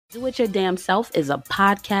Do It Your Damn Self is a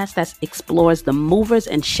podcast that explores the movers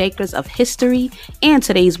and shakers of history and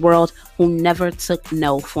today's world who never took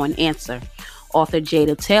no for an answer. Author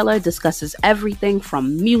Jada Taylor discusses everything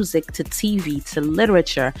from music to TV to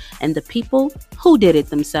literature and the people who did it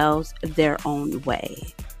themselves their own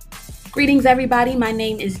way. Greetings, everybody. My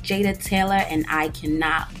name is Jada Taylor, and I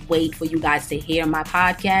cannot wait for you guys to hear my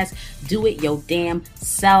podcast, Do It Your Damn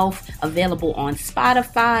Self, available on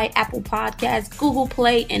Spotify, Apple Podcasts, Google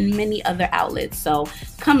Play, and many other outlets. So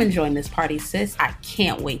come and join this party, sis. I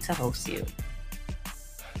can't wait to host you.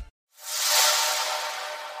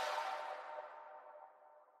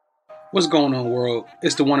 What's going on, world?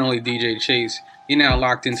 It's the one and only DJ Chase. You're now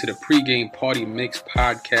locked into the Pregame Party Mix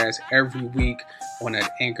podcast every week on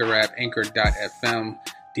that Anchor app, anchor.fm.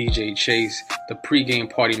 DJ Chase, the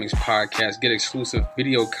Pregame Party Mix podcast. Get exclusive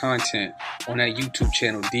video content on that YouTube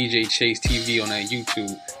channel, DJ Chase TV on that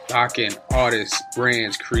YouTube. Lock in artists,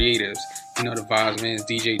 brands, creatives. You know the vibes, man. It's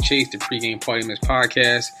DJ Chase, the Pregame Party Mix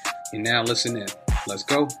podcast. And now listen in. Let's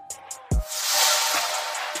go.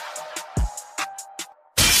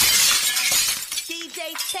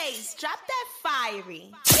 Drop that fiery.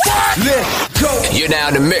 Let's go. You're now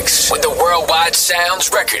in the mix with the Worldwide Sounds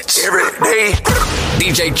Records. Every day.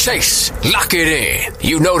 DJ Chase, lock it in.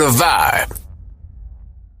 You know the vibe.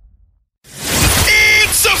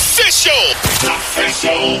 It's official.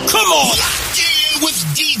 Come on. Locked in with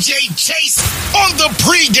DJ Chase on the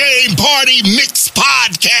Pregame Party Mix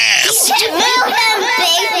podcast. Welcome,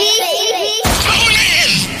 baby. Tune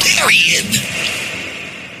in. Period.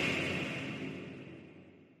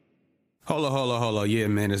 Hold on. Yeah,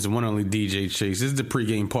 man, it's the one and only DJ Chase. This is the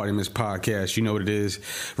Pregame Party Mix podcast. You know what it is.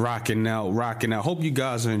 Rocking out. Hope you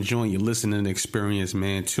guys are enjoying your listening experience,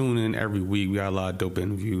 man. Tune in every week. We got a lot of dope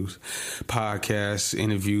interviews, podcasts,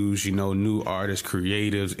 interviews, new artists,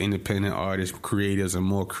 creatives, independent artists, creatives, and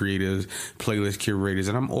more creatives, playlist curators.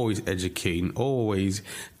 And I'm always educating, always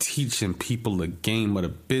teaching people the game of the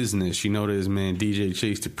business. You know what it is, man. DJ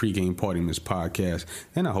Chase, the Pregame Party Mix podcast.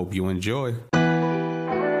 And I hope you enjoy.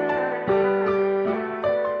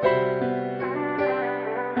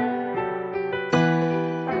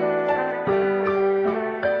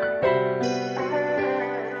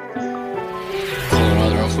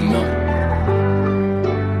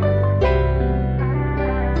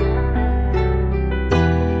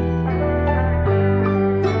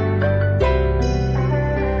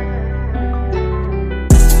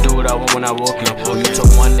 When I walk in, you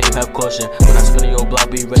talk one name, have caution. When I spin in your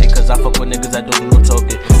block, be ready, cause I fuck with niggas that don't do no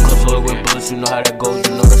talking. Clip loaded with bullets, you know how that goes,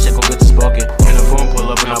 you know that shit gon' get to sparking. In the phone,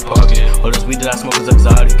 pull up and I park it. All this weed that I smoke is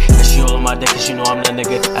exotic. And she all on my dick, cause she know I'm that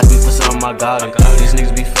nigga. Ask me for something, I got it. These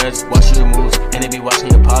niggas be feds, watching your moves, and they be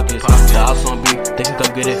watching your pockets. The ops on beat, they can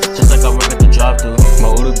come get it, just like I work at the job, dude.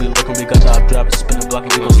 My order be looking, we got the op drop, spin the block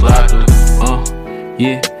and we gon' slide through.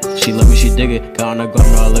 Yeah. She love me, she dig it. Got on her gun,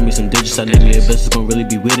 now let me some digits. I think your bitch is gon' really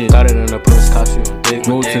be with it. Got it in her purse, costume, dick.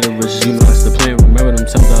 Roll to the riches, you know that's the plan. Remember them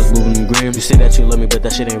times I was moving them grams. You say that you love me, but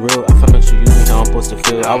that shit ain't real. I found out you use me, how I'm supposed to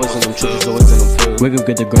feel. I was in them churches, always in them fields. Wake up,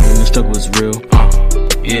 get the grind, and the struggle is real.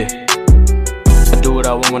 Yeah. I do what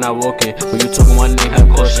I want when I walk in. When you talking one name, have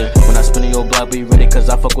caution. When I spin in your block, be ready, cause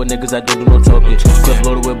I fuck with niggas that don't do no talking. Clip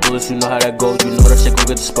loaded with bullets, you know how that goes. You know that shit gon'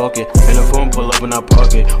 get to sparking. In the phone, pull up and I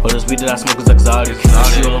park it. All this weed that I smoke is exotic. And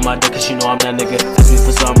she all on my dick, cause she know I'm that nigga. Ask me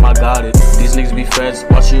for something, I got it. These niggas be feds,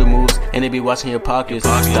 watching your moves, and they be watching your pockets.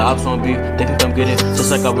 The ops on beat, they can come get it,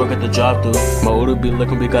 just like I work at the job, dude. My order be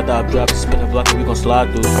looking, we got the op drop, spin the block and we gon'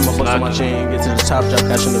 slide through. I'ma bust on my chain, get to the top, drop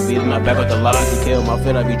cash on the beat, and I back with the lot. If you kill my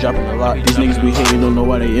fit, I be dropping a lot. These niggas be hating, don't know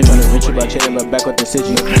why they in. Tryna rich you by chilling, but back with the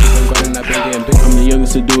city. I'm getting big. I'm the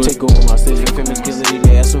youngest to do it. Take over my city. Famous kids,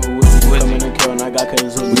 they ask who is it. Coming and killing, I got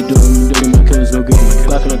killers who we doing. My killers go get me.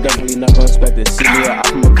 Clocking the definitely not gonna expect it. See me, I'm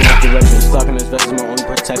from a good direction. Stocking this vest is my only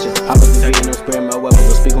protection. I put the V and I'm spraying my weapons.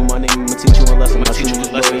 I'll speak on my name, I'ma teach you a lesson. My teach you a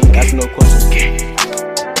lesson. Ask no questions.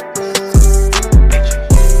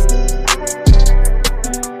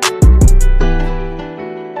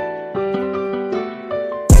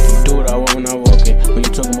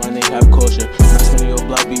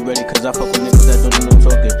 Be ready, cause I fuck with niggas that don't do no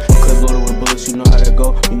talking. Clip loaded with bullets, you know how that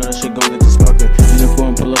go. You know that shit gon' get to sparking.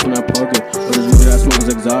 Uniform, pull up and I park it. All this weed that I smoke is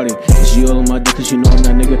exotic. And she all on my dick, cause she know I'm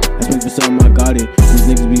that nigga. Ask me for something, I got it. These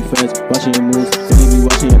niggas be feds, watching your moves, and they be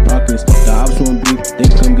watching your pockets. The ops won't beat, they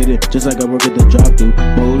can come get it, just like I work at the job, dude.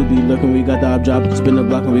 My order be looking, we got the op drop, spin the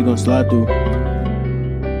block and we gon' slide through.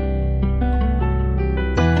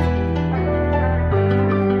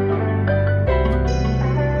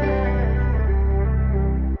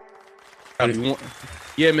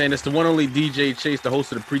 Yeah, man, it's the one only DJ Chase, the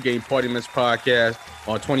host of the Pregame Party Mix podcast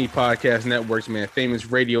on 20 podcast networks, man.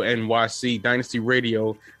 Famous Radio NYC, Dynasty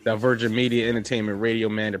Radio, Divergent Media Entertainment Radio,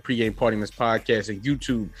 man. The Pregame Party Mix podcast and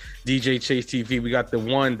YouTube, DJ Chase TV. We got the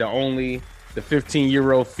one, the only, the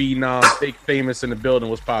 15-year-old phenom, fake famous in the building.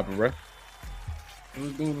 What's popping, bro?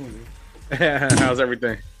 What's going on? How's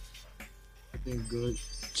everything? Everything good.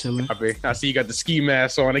 Chilling. I see you got the ski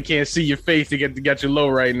mask on. I can't see your face. They got you low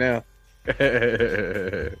right now. See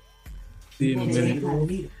you in a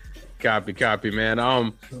minute. Copy, man.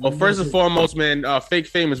 Well, first and foremost, man, fake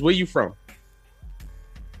famous. Where you from?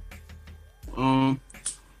 I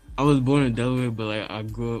was born in Delaware, but like I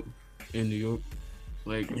grew up in New York,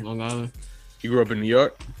 like Long Island. You grew up in New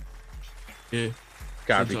York? Yeah.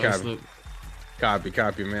 Copy, man.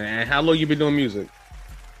 And how long you been doing music?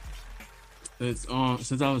 Since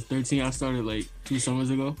I was 13, I started like 2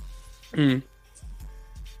 summers ago.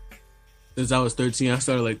 Since I was 13, I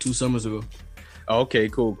started like 2 summers ago. Okay,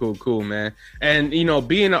 cool, man. And you know,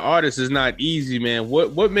 being an artist is not easy, man.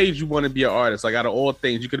 What made you want to be an artist? Like out of all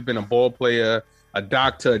things, you could have been a ball player, a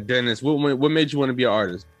doctor, a dentist. What made you want to be an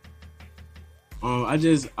artist? I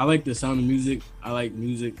like the sound of music. I like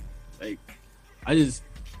music. Like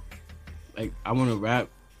I want to rap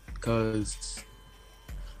because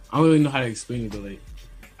I don't really know how to explain it, but like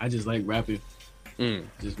I just like rapping.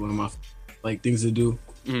 Just one of my like things to do.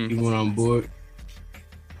 Even when I'm bored,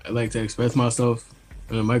 I like to express myself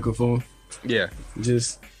on a microphone. Yeah.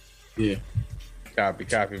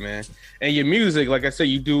 Copy, man. And your music, like I said,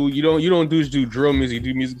 you don't just do drill music. You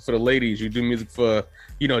do music for the ladies. You do music for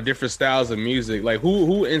different styles of music. Like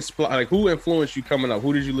who influenced you coming up?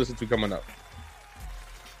 Who did you listen to coming up?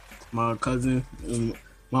 My cousin,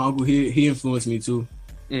 my uncle. He influenced me too.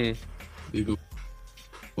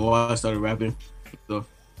 Well, I started rapping. So.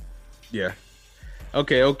 Yeah.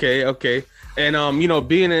 Okay. And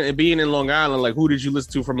being in Long Island, like who did you listen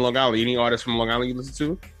to from Long Island? Any artists from Long Island you listen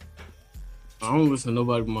to? I don't listen to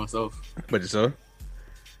nobody but myself. But yourself?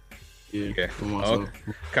 Yeah. Okay. For myself.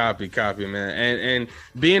 Copy, man. And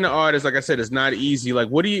being an artist, like I said, it's not easy. Like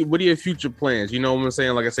what are your future plans? You know what I'm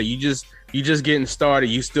saying? Like I said, you just getting started.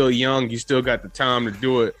 You still young. You still got the time to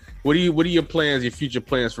do it. What are your plans? Your future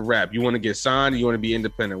plans for rap? You want to get signed? Or you want to be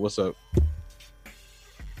independent? What's up?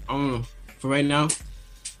 For right now,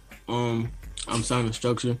 I'm signing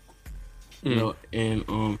Structure, and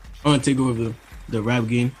I want to take over the rap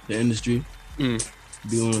game, the industry. Be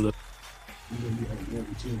one of the.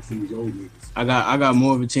 I got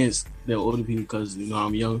more of a chance than older people because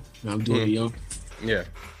I'm young and I'm doing it young. Yeah,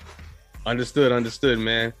 understood,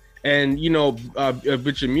 man. And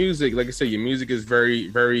with your music, like I said, your music is very,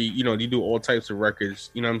 very. You do all types of records.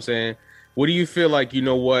 You know what I'm saying? What do you feel like? You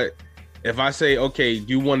know what? If I say, okay,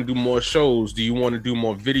 do you want to do more shows? Do you want to do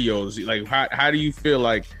more videos? Like, how do you feel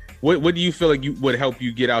like, what do you feel like would help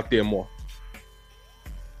you get out there more?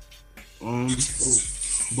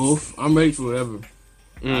 Both. I'm ready for whatever.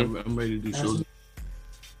 I'm ready to do shows.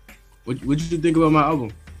 What did you think about my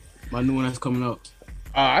album? My new one that's coming out?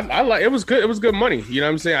 I like it. Was good. It was good money. You know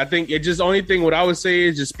what I'm saying? I think it just only thing what I would say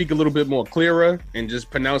is just speak a little bit more clearer and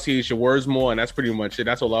just pronunciate your words more. And that's pretty much it.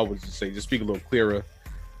 That's all I would just say. Just speak a little clearer.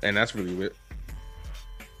 And that's really it.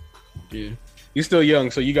 Yeah. You're still young,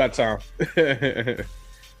 so you got time.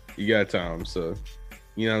 You got time, so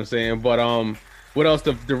you know what I'm saying. But what else?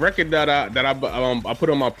 The record that I put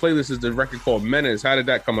on my playlist is the record called Menace. How did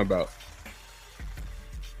that come about?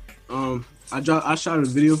 I shot a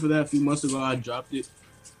video for that a few months ago. I dropped it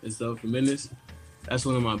and stuff for Menace. That's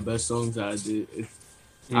one of my best songs that I did.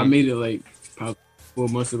 I made it like probably 4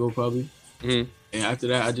 months ago, probably. And after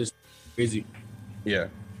that, I just crazy. Yeah.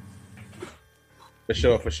 For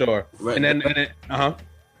sure. Right. And then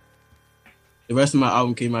the rest of my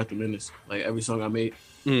album came after Menace. Like every song I made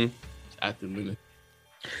after Menace.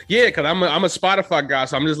 Yeah, because I'm a Spotify guy,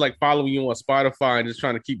 so I'm just like following you on Spotify and just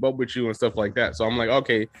trying to keep up with you and stuff like that. So I'm like,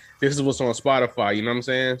 okay, this is what's on Spotify. You know what I'm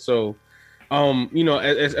saying? So,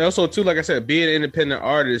 it's also too, like I said, being an independent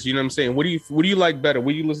artist. You know what I'm saying? What do you like better?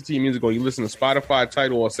 What do you listen to your music on? You listen to Spotify,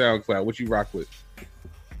 Tidal, or SoundCloud? What you rock with?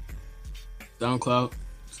 SoundCloud.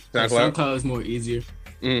 SoundCloud is more easier.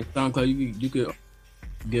 SoundCloud, you could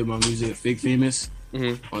get my music Fake Famous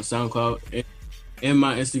on SoundCloud and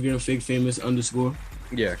my Instagram FakeFamous_.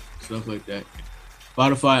 Yeah, stuff like that.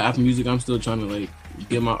 Spotify, Apple Music, I'm still trying to like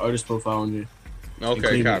get my artist profile on there.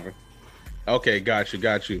 Okay, copy. Okay, got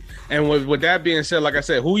you. And with that being said, like I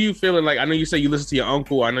said, who you feeling like? I know you say you listen to your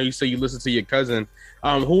uncle. I know you say you listen to your cousin.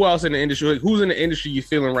 Who else in the industry? Who's in the industry you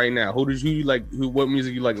feeling right now? Who you like? What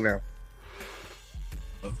music you like now?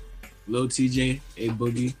 Lil TJ, A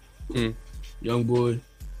Boogie, Young Boy,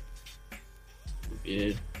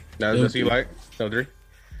 Yeah. That's what you like? No, 3?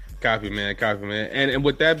 Copy, man. And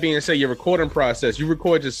with that being said, your recording process, you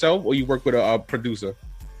record yourself or you work with a producer?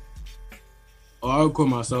 Oh, I record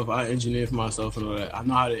myself. I engineer for myself and all that. I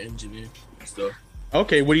know how to engineer and stuff.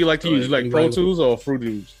 Okay, what do you like to use? You like Pro Tools or Fruit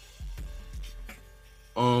Loops?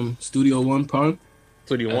 Studio One Prime.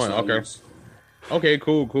 Studio One, okay. Okay,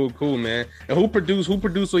 cool, man. And who produced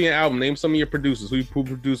on your album? Name some of your producers. Who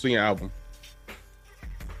produced on your album?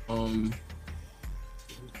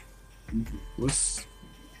 What's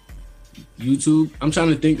YouTube? I'm trying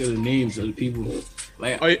to think of the names of the people.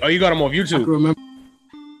 Like, oh, you got them off YouTube? I can remember.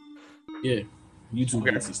 Yeah, YouTube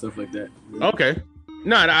and stuff like that. Okay.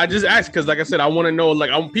 No, I just asked because, like I said, I want to know.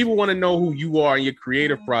 People want to know who you are in your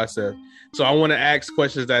creative process. So I want to ask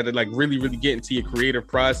questions that like really get into your creative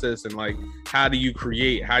process and like how do you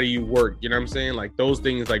create, how do you work? You know what I'm saying? Like those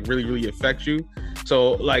things like really affect you.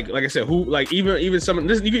 So like I said, who like even some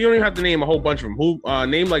this you don't even have to name a whole bunch of them. Who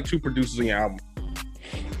name like 2 producers on your album?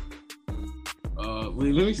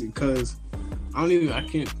 Let me see, because I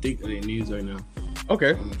can't think of their names right now.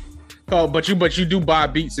 Okay. But you do buy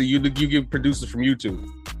beats, so you get producers from YouTube.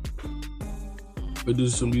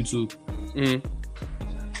 Producers from YouTube. Mm-hmm.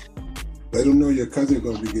 Let them know your cousin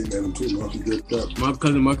gonna be getting at them too. Marky Gripped Up. My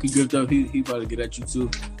cousin Marky Gripped Up. He about to get at you too.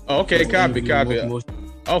 Oh, okay, copy.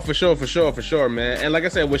 Oh, for sure, man. And like I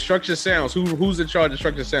said, with Structured Sounds, who's in charge of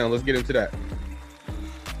Structured Sounds? Let's get into that.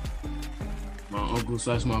 My uncle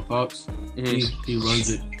 / my pops. Mm-hmm. He runs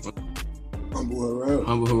it. Humble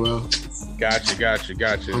Harrell. Gotcha.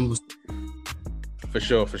 For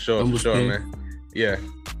sure, man. Yeah.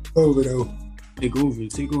 Over though. Take over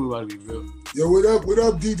about to be real. Yo, what up,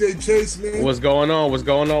 DJ Chase, man? What's going on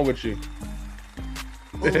with you?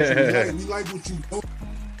 We like what you do.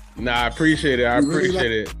 Nah, I appreciate it. I'm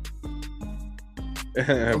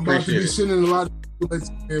about to be sending a lot of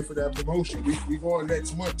people for that promotion. We going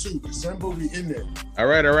next month too. December, we in there. All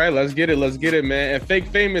right. Let's get it, man. And Fake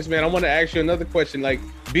Famous, man, I want to ask you another question. Like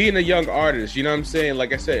being a young artist, you know what I'm saying?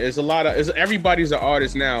 Like I said, everybody's an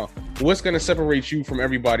artist now. What's gonna separate you from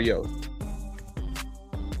everybody else?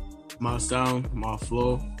 My sound, my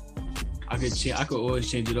flow. I could always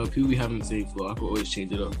change it up. People be having the same flow. I could always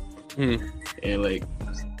change it up. And like,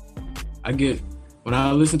 when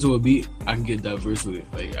I listen to a beat, I can get diverse with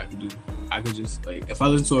it. Like I could just like, if I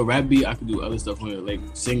listen to a rap beat, I could do other stuff on it, like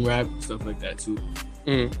sing rap, stuff like that too.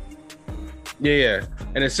 Yeah.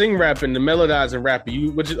 And the sing rap and the melodize and rap, do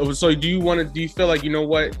you feel like, you know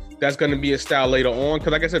what, that's going to be a style later on?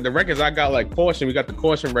 Because like I said, the records I got, like Caution, we got the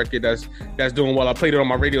Caution record that's doing well. I played it on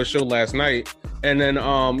my radio show last night. And then,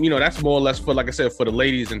 that's more or less for, like I said, for the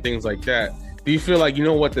ladies and things like that. Do you feel like, you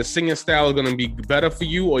know what, the singing style is going to be better for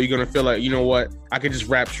you? Or you're going to feel like, you know what, I could just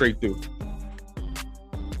rap straight through?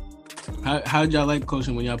 How did y'all like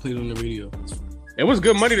Caution when y'all played on the radio? It was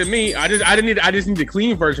good money to me. I just need the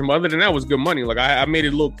clean version, but other than that, it was good money. Like I made it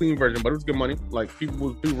a little clean version, but it was good money. Like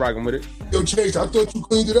people rocking with it. Yo, Chase, I thought you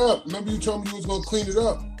cleaned it up. Remember you told me you was gonna clean it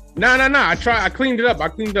up? No. I cleaned it up.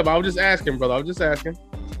 I was just asking, brother. I was just asking.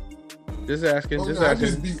 I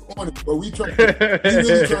just be on it, but we really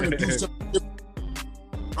trying to do something different.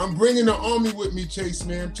 I'm bringing the army with me, Chase,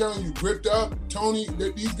 man. I'm telling you, Gripped Up, Tony,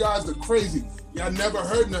 these guys are crazy. Y'all never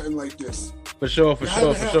heard nothing like this. For sure.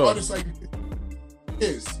 Artists like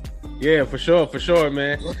this. Yeah, for sure,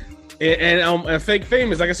 man. And Fake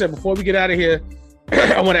Famous, like I said, before we get out of here,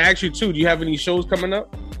 I want to ask you too, do you have any shows coming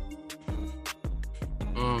up?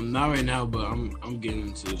 Not right now, but I'm getting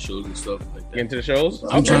into the shows and stuff like that. Getting to the shows?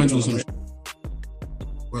 I'm trying to do some.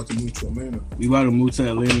 We're about to move to Atlanta. We about to move to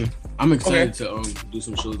Atlanta. I'm excited to do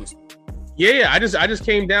some shows and stuff. Yeah, I just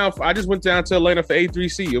came down. I just went down to Atlanta for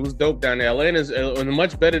A3C. It was dope down there. Atlanta's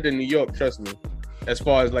much better than New York, trust me. As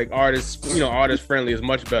far as like artists, artist friendly is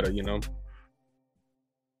much better, you know.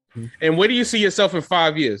 Mm-hmm. And where do you see yourself in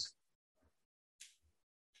 5 years?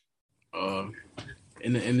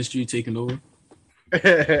 In the industry taking over. All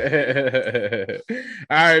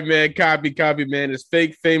right, man. Copy, man. It's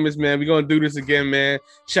Fake Famous, man. We're gonna do this again, man.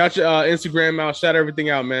 Shout your Instagram out. Shout everything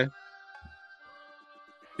out, man.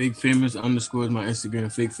 Fake Famous _ is my Instagram.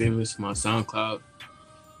 Fake Famous, my SoundCloud.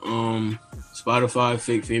 Spotify,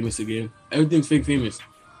 Fake Famous again. Everything's Fake Famous.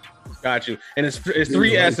 Got you. And it's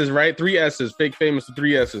 3 S's, right? 3 S's. Fake Famous with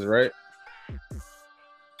 3 S's, right?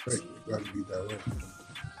 Right. Gotta be that way.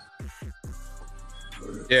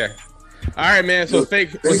 Yeah. All right, man. So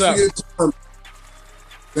Fake, what's up?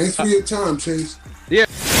 Thanks for your time, Chase. Yeah.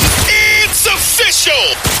 It's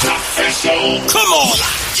official. Come on.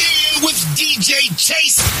 Lock in with DJ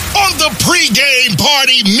Chase on the Pregame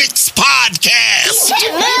Party Mix Podcast.